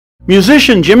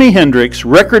Musician Jimi Hendrix,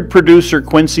 record producer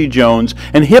Quincy Jones,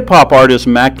 and hip-hop artist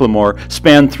Macklemore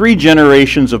spanned 3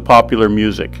 generations of popular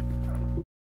music.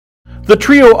 The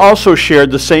trio also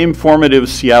shared the same formative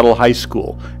Seattle high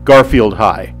school, Garfield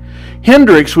High.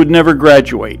 Hendrix would never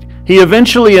graduate. He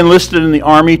eventually enlisted in the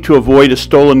Army to avoid a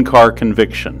stolen car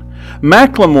conviction.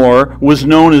 Macklemore was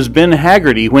known as Ben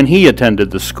Haggerty when he attended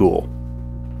the school.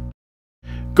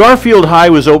 Garfield High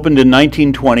was opened in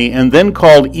 1920 and then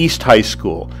called East High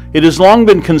School. It has long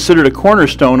been considered a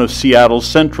cornerstone of Seattle's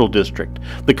Central District,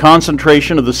 the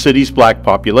concentration of the city's black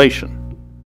population.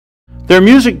 Their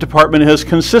music department has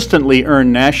consistently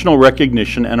earned national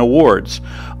recognition and awards.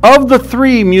 Of the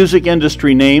 3 music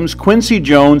industry names, Quincy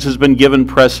Jones has been given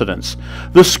precedence.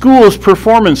 The school's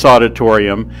performance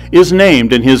auditorium is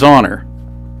named in his honor.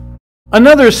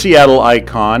 Another Seattle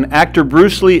icon, actor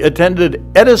Bruce Lee, attended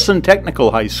Edison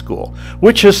Technical High School,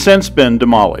 which has since been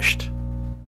demolished.